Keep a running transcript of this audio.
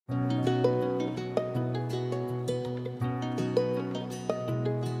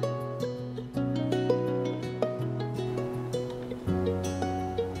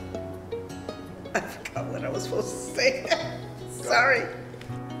I forgot what I was supposed to say. Sorry.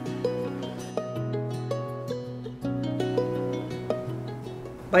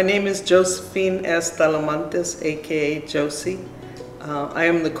 My name is Josephine Talamantez, aka Josie. I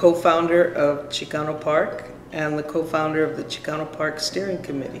am the co-founder of Chicano Park and the co-founder of the Chicano Park Steering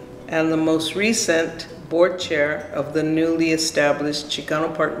Committee and the most recent board chair of the newly established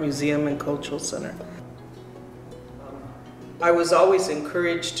Chicano Park Museum and Cultural Center. I was always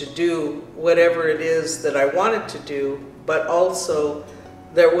encouraged to do whatever it is that I wanted to do, but also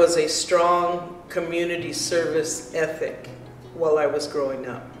there was a strong community service ethic while I was growing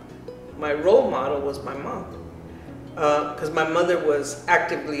up. My role model was my mom, because my mother was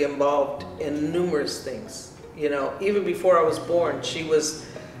actively involved in numerous things. You know, even before I was born, she was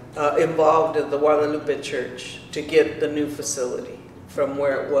involved in the Guadalupe Church to get the new facility from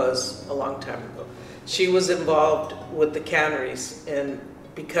where it was a long time ago. She was involved with the canneries in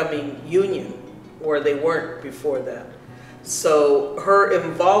becoming union, where they weren't before that. So her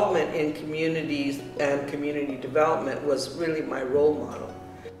involvement in communities and community development was really my role model.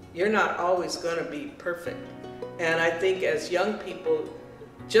 You're not always going to be perfect. And I think as young people,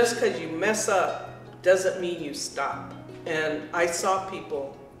 just because you mess up doesn't mean you stop. And I saw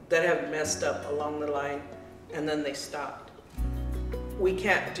people that have messed up along the line and then they stopped. We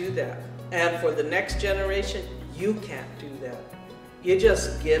can't do that. And for the next generation, you can't do that. You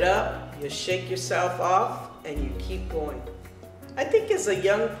just get up, you shake yourself off, and you keep going. I think as a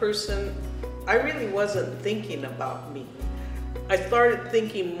young person, I really wasn't thinking about me. I started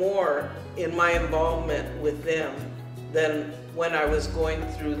thinking more in my involvement with them than when I was going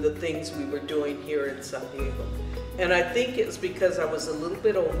through the things we were doing here in San Diego. And I think it's because I was a little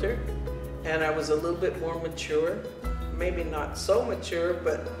bit older and I was a little bit more mature. Maybe not so mature,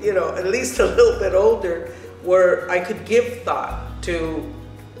 but you know, at least a little bit older, where I could give thought to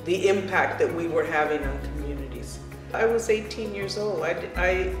the impact that we were having on communities. I was 18 years old. I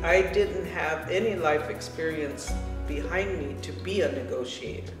didn't have any life experience behind me to be a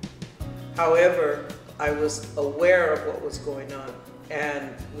negotiator. However, I was aware of what was going on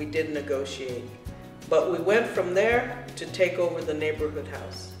and we did negotiate. But we went from there to take over the neighborhood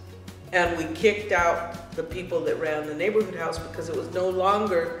house. And we kicked out the people that ran the neighborhood house because it was no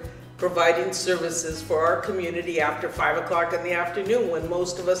longer providing services for our community after 5 o'clock in the afternoon when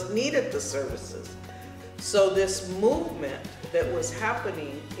most of us needed the services. So this movement that was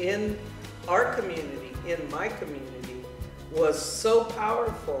happening in our community, in my community, was so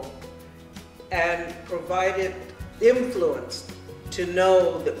powerful and provided influence to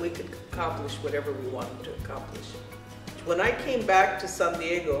know that we could accomplish whatever we wanted to accomplish. When I came back to San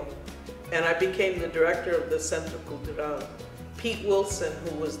Diego and I became the director of the Centro Cultural, Pete Wilson,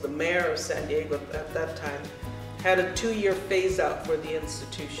 who was the mayor of San Diego at that time, had a 2-year phase out for the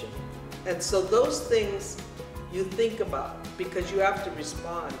institution. And so those things you think about because you have to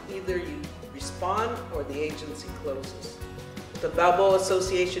respond. Either you respond or the agency closes. The Balboa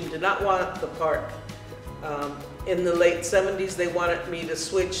Association did not want the park. In the late 70s, they wanted me to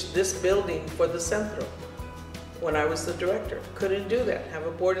switch this building for the Centro when I was the director. Couldn't do that, have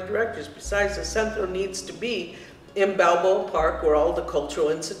a board of directors. Besides, the Centro needs to be in Balboa Park where all the cultural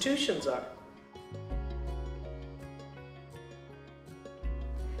institutions are.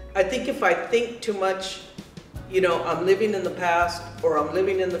 I think if I think too much, you know, I'm living in the past or I'm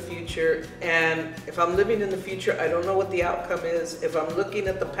living in the future, and if I'm living in the future, I don't know what the outcome is. If I'm looking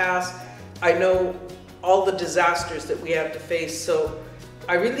at the past, I know all the disasters that we have to face, so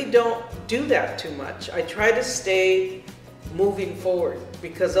I really don't do that too much. I try to stay moving forward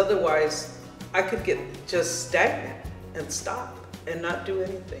because otherwise I could get just stagnant and stop and not do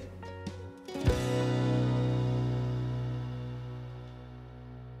anything.